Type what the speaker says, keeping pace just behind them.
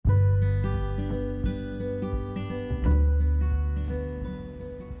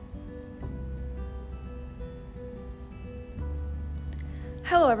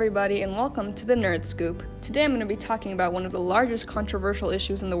Hello everybody and welcome to the Nerd Scoop. Today I'm going to be talking about one of the largest controversial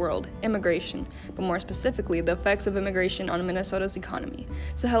issues in the world, immigration, but more specifically the effects of immigration on Minnesota's economy.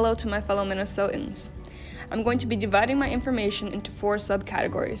 So hello to my fellow Minnesotans. I'm going to be dividing my information into 4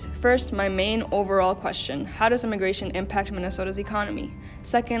 subcategories. First, my main overall question, how does immigration impact Minnesota's economy?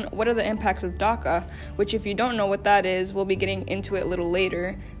 Second, what are the impacts of DACA, which if you don't know what that is, we'll be getting into it a little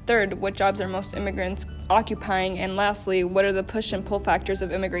later. Third, what jobs are most immigrants occupying? And lastly, what are the push and pull factors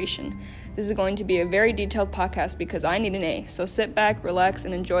of immigration? This is going to be a very detailed podcast because I need an A, so sit back, relax,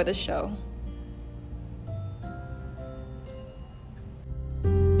 and enjoy the show.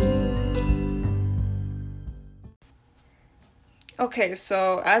 Okay,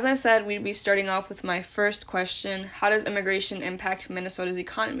 so as I said, we'd be starting off with my first question, how does immigration impact Minnesota's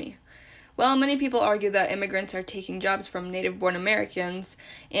economy? Well, many people argue that immigrants are taking jobs from native-born Americans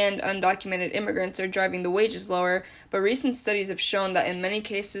and undocumented immigrants are driving the wages lower, but recent studies have shown that in many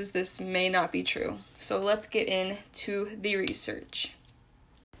cases this may not be true. So let's get into the research.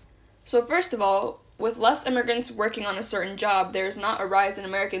 So first of all, with less immigrants working on a certain job, there is not a rise in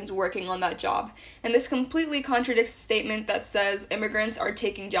Americans working on that job. And this completely contradicts the statement that says immigrants are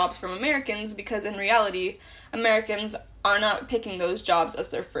taking jobs from Americans because in reality, Americans are not picking those jobs as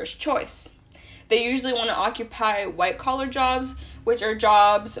their first choice. They usually want to occupy white-collar jobs, which are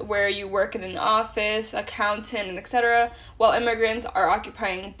jobs where you work in an office, accountant, and etc., while immigrants are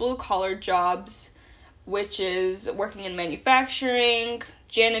occupying blue-collar jobs, which is working in manufacturing,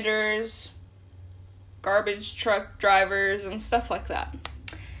 janitors, garbage truck drivers, and stuff like that.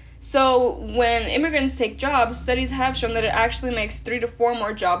 So when immigrants take jobs, studies have shown that it actually makes 3 to 4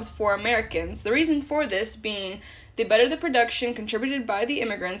 more jobs for Americans. The reason for this being the better the production contributed by the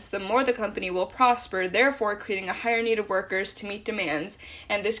immigrants, the more the company will prosper, therefore creating a higher need of workers to meet demands,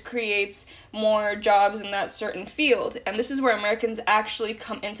 and this creates more jobs in that certain field. And this is where Americans actually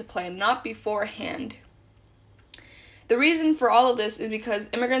come into play, not beforehand. The reason for all of this is because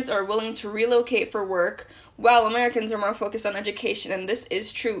immigrants are willing to relocate for work, while Americans are more focused on education, and this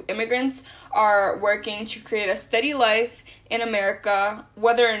is true. Immigrants are working to create a steady life in America,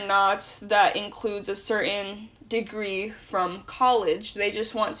 whether or not that includes a certain degree from college. They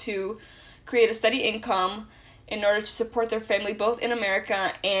just want to create a steady income in order to support their family both in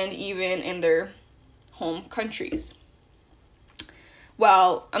America and even in their home countries.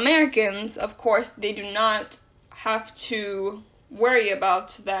 While Americans, of course, they do not have to worry about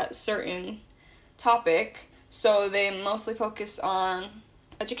that certain topic, so they mostly focus on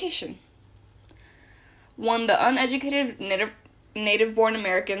education. When the uneducated native-born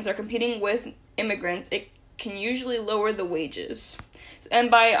Americans are competing with immigrants, it can usually lower the wages.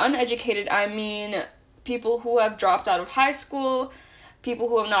 And by uneducated, I mean people who have dropped out of high school, people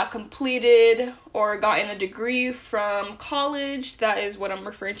who have not completed or gotten a degree from college. That is what I'm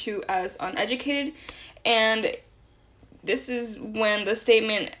referring to as uneducated. And this is when the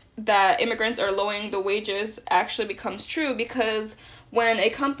statement that immigrants are lowering the wages actually becomes true, because when a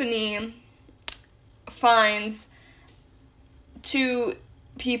company finds 2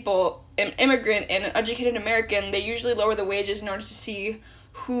 people, an immigrant and an educated American, they usually lower the wages in order to see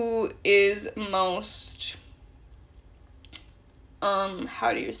who is most,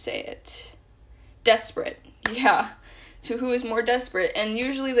 desperate. Yeah, to who is more desperate. And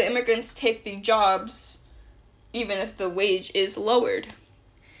usually the immigrants take the jobs even if the wage is lowered.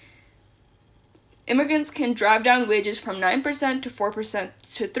 Immigrants can drive down wages from 9% to 4%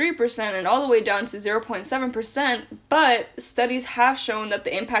 to 3% and all the way down to 0.7%, but studies have shown that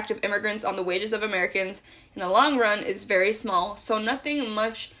the impact of immigrants on the wages of Americans in the long run is very small, so nothing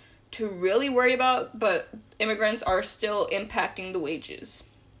much to really worry about, but immigrants are still impacting the wages.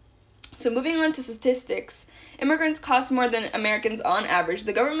 So moving on to statistics, immigrants cost more than Americans on average.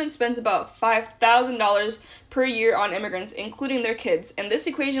 The government spends about $5,000 per year on immigrants, including their kids. And this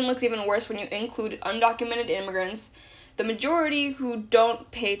equation looks even worse when you include undocumented immigrants, the majority who don't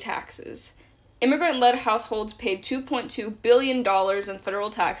pay taxes. Immigrant-led households paid $2.2 billion in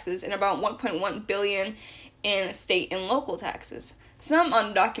federal taxes and about $1.1 billion in state and local taxes. Some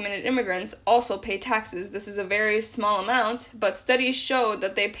undocumented immigrants also pay taxes. This is a very small amount, but studies showed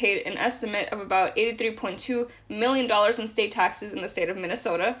that they paid an estimate of about $83.2 million in state taxes in the state of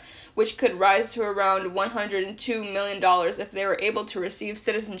Minnesota, which could rise to around $102 million if they were able to receive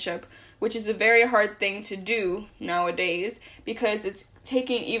citizenship, which is a very hard thing to do nowadays because it's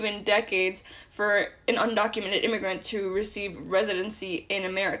taking even decades for an undocumented immigrant to receive residency in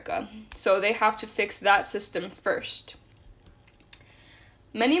America. So they have to fix that system first.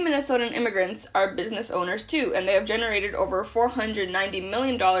 Many Minnesotan immigrants are business owners too, and they have generated over $490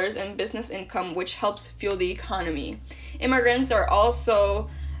 million in business income, which helps fuel the economy. Immigrants are also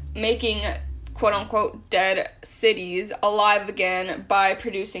making quote-unquote dead cities alive again by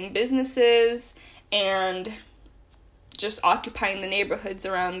producing businesses and just occupying the neighborhoods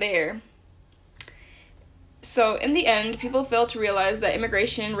around there. So, in the end, people fail to realize that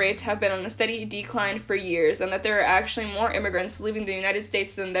immigration rates have been on a steady decline for years and that there are actually more immigrants leaving the United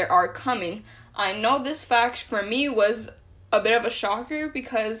States than there are coming. I know this fact for me was a bit of a shocker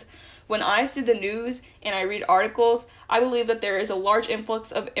because when I see the news and I read articles, I believe that there is a large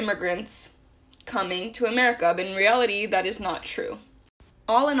influx of immigrants coming to America, but in reality, that is not true.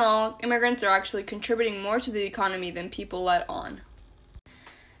 All in all, immigrants are actually contributing more to the economy than people let on.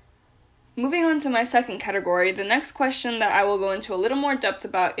 Moving on to my second category, the next question that I will go into a little more depth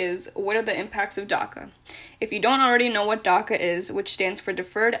about is, what are the impacts of DACA? If you don't already know what DACA is, which stands for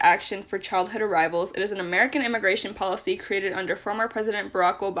Deferred Action for Childhood Arrivals, it is an American immigration policy created under former President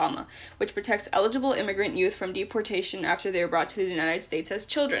Barack Obama, which protects eligible immigrant youth from deportation after they are brought to the United States as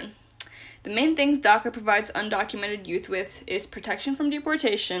children. The main things DACA provides undocumented youth with is protection from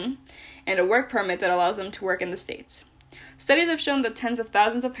deportation and a work permit that allows them to work in the States. Studies have shown that tens of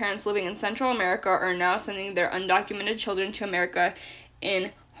thousands of parents living in Central America are now sending their undocumented children to America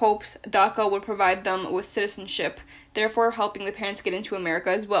in hopes DACA would provide them with citizenship, therefore helping the parents get into America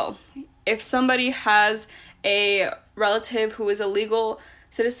as well. If somebody has a relative who is a legal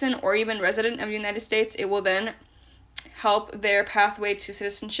citizen or even resident of the United States, it will then help their pathway to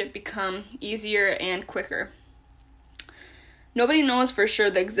citizenship become easier and quicker. Nobody knows for sure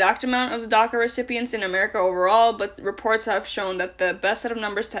the exact amount of DACA recipients in America overall, but reports have shown that the best set of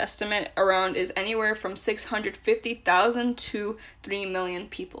numbers to estimate around is anywhere from 650,000 to 3 million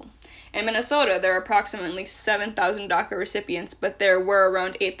people. In Minnesota, there are approximately 7,000 DACA recipients, but there were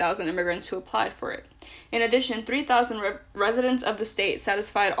around 8,000 immigrants who applied for it. In addition, 3,000 residents of the state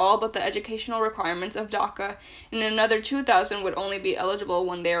satisfied all but the educational requirements of DACA, and another 2,000 would only be eligible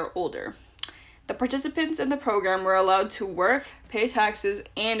when they are older. The participants in the program were allowed to work, pay taxes,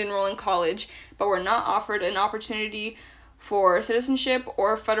 and enroll in college, but were not offered an opportunity for citizenship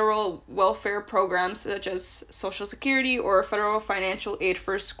or federal welfare programs such as Social Security or federal financial aid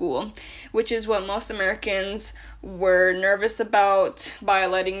for school, which is what most Americans were nervous about by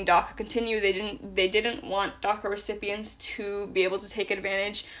letting DACA continue. They didn't want DACA recipients to be able to take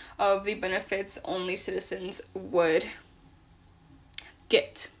advantage of the benefits only citizens would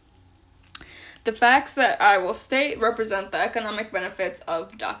get. The facts that I will state represent the economic benefits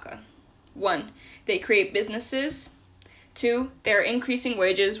of DACA. 1. They create businesses. 2. They are increasing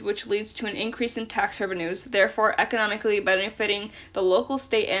wages, which leads to an increase in tax revenues, therefore economically benefiting the local,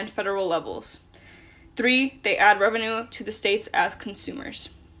 state, and federal levels. 3. They add revenue to the states as consumers.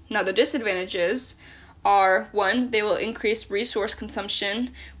 Now, the disadvantages are 1. They will increase resource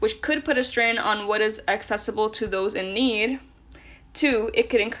consumption, which could put a strain on what is accessible to those in need. 2, it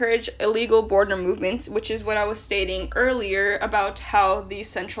could encourage illegal border movements, which is what I was stating earlier about how the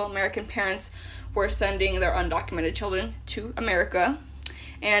Central American parents were sending their undocumented children to America.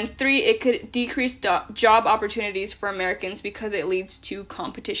 And 3, it could decrease job opportunities for Americans because it leads to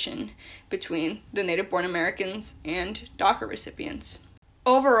competition between the native-born Americans and DACA recipients.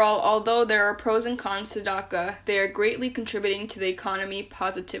 Overall, although there are pros and cons to DACA, they are greatly contributing to the economy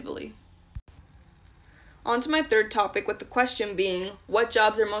positively. On to my third topic, with the question being, what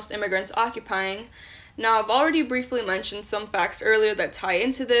jobs are most immigrants occupying? Now, I've already briefly mentioned some facts earlier that tie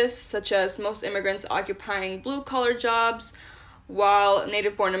into this, such as most immigrants occupying blue-collar jobs, while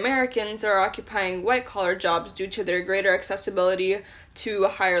native-born Americans are occupying white-collar jobs due to their greater accessibility to a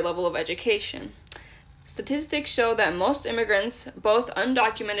higher level of education. Statistics show that most immigrants, both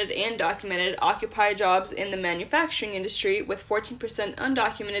undocumented and documented, occupy jobs in the manufacturing industry, with 14%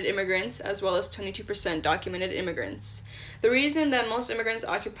 undocumented immigrants as well as 22% documented immigrants. The reason that most immigrants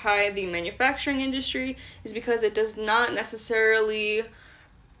occupy the manufacturing industry is because it does not necessarily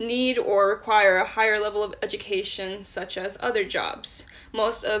need or require a higher level of education such as other jobs.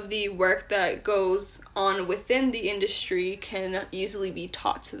 Most of the work that goes on within the industry can easily be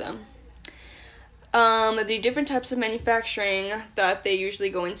taught to them. The different types of manufacturing that they usually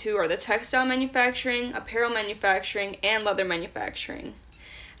go into are the textile manufacturing, apparel manufacturing, and leather manufacturing.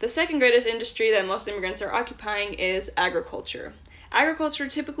 The second greatest industry that most immigrants are occupying is agriculture. Agriculture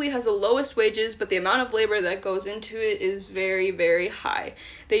typically has the lowest wages, but the amount of labor that goes into it is very, very high.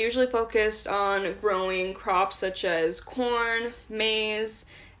 They usually focus on growing crops such as corn, maize,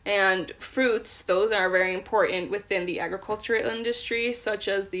 and fruits. Those are very important within the agriculture industry, such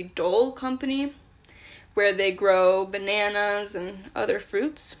as the Dole Company. where they grow bananas and other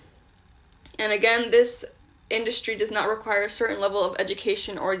fruits. And again, this industry does not require a certain level of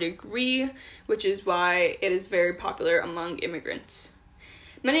education or degree, which is why it is very popular among immigrants.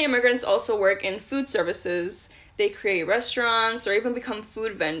 Many immigrants also work in food services. They create restaurants or even become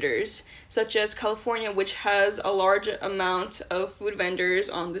food vendors, such as California, which has a large amount of food vendors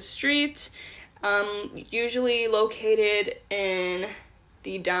on the street, usually located in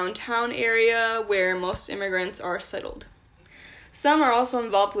the downtown area where most immigrants are settled. Some are also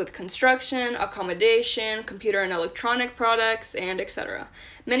involved with construction, accommodation, computer and electronic products, and etc.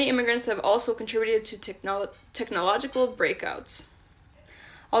 Many immigrants have also contributed to technological breakouts.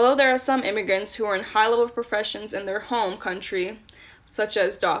 Although there are some immigrants who are in high-level professions in their home country, such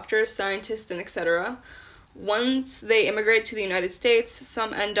as doctors, scientists, and etc., once they immigrate to the United States,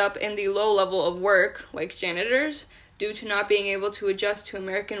 some end up in the low level of work, like janitors, due to not being able to adjust to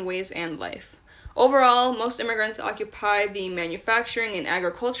American ways and life. Overall, most immigrants occupy the manufacturing and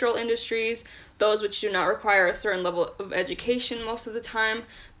agricultural industries, those which do not require a certain level of education most of the time,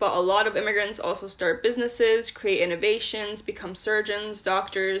 but a lot of immigrants also start businesses, create innovations, become surgeons,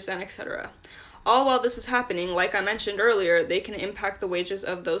 doctors, and etc. All while this is happening, like I mentioned earlier, they can impact the wages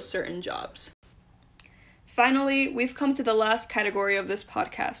of those certain jobs. Finally, we've come to the last category of this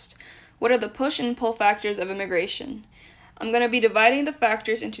podcast. What are the push and pull factors of immigration? I'm going to be dividing the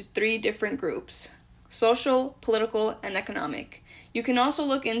factors into 3 different groups: social, political, and economic. You can also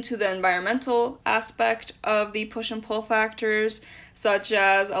look into the environmental aspect of the push and pull factors, such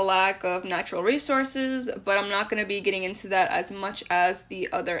as a lack of natural resources, but I'm not going to be getting into that as much as the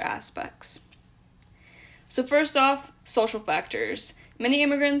other aspects. So first off, social factors. Many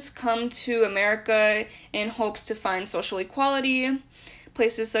immigrants come to America in hopes to find social equality.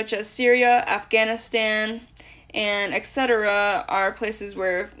 Places such as Syria, Afghanistan, and etc. are places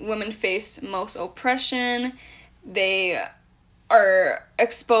where women face most oppression. They are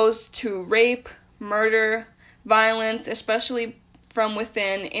exposed to rape, murder, violence, especially from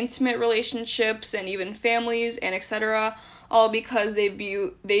within intimate relationships and even families and etc., all because they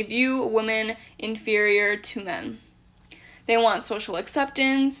view women inferior to men. They want social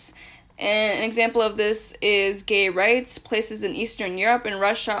acceptance, and an example of this is gay rights. Places in Eastern Europe and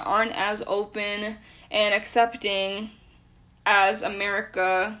Russia aren't as open and accepting as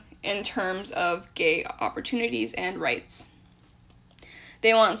America in terms of gay opportunities and rights.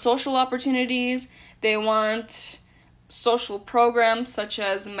 They want social opportunities. They want social programs such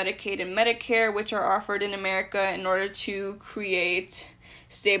as Medicaid and Medicare, which are offered in America in order to create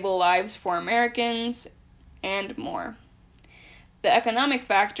stable lives for Americans, and more. The economic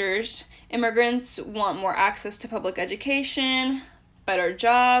factors: immigrants want more access to public education, better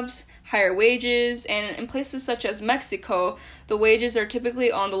jobs, higher wages, and in places such as Mexico, the wages are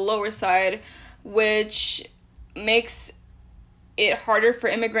typically on the lower side, which makes it harder for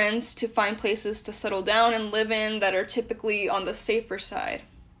immigrants to find places to settle down and live in that are typically on the safer side.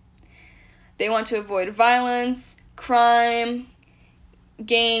 They want to avoid violence, crime,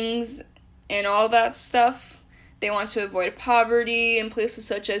 gangs, and all that stuff. They want to avoid poverty in places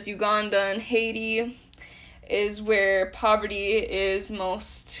such as Uganda and Haiti is where poverty is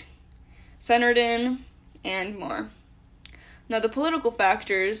most centered in, and more. Now, the political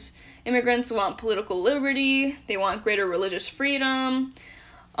factors: immigrants want political liberty, they want greater religious freedom.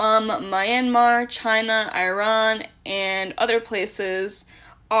 Myanmar, China, Iran, and other places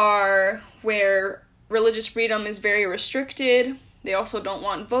are where religious freedom is very restricted. They also don't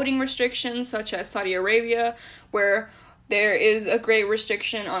want voting restrictions, such as Saudi Arabia, where there is a great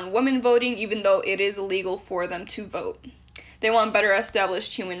restriction on women voting, even though it is illegal for them to vote. They want better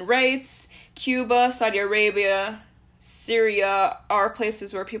established human rights. Cuba, Saudi Arabia, Syria are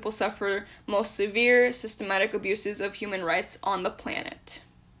places where people suffer most severe systematic abuses of human rights on the planet.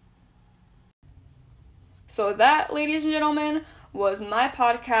 So that, ladies and gentlemen, was my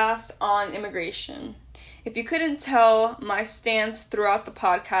podcast on immigration. If you couldn't tell my stance throughout the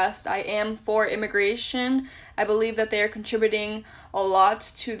podcast, I am for immigration. I believe that they are contributing a lot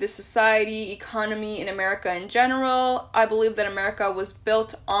to the society, economy in America in general. I believe that America was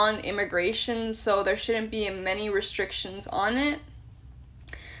built on immigration, so there shouldn't be many restrictions on it.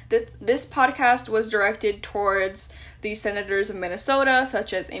 This podcast was directed towards the senators of Minnesota,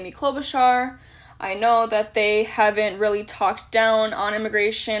 such as Amy Klobuchar. I know that they haven't really talked down on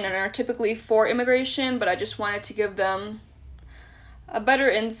immigration and are typically for immigration, but I just wanted to give them a better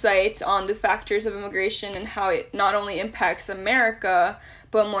insight on the factors of immigration and how it not only impacts America,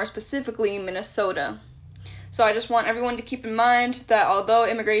 but more specifically Minnesota. So I just want everyone to keep in mind that although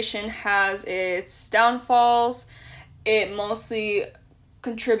immigration has its downfalls, it mostly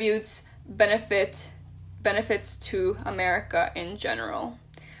contributes benefit benefits to America in general.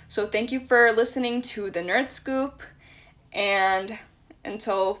 So thank you for listening to the Nurit Scoop, and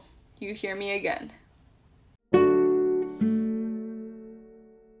until you hear me again.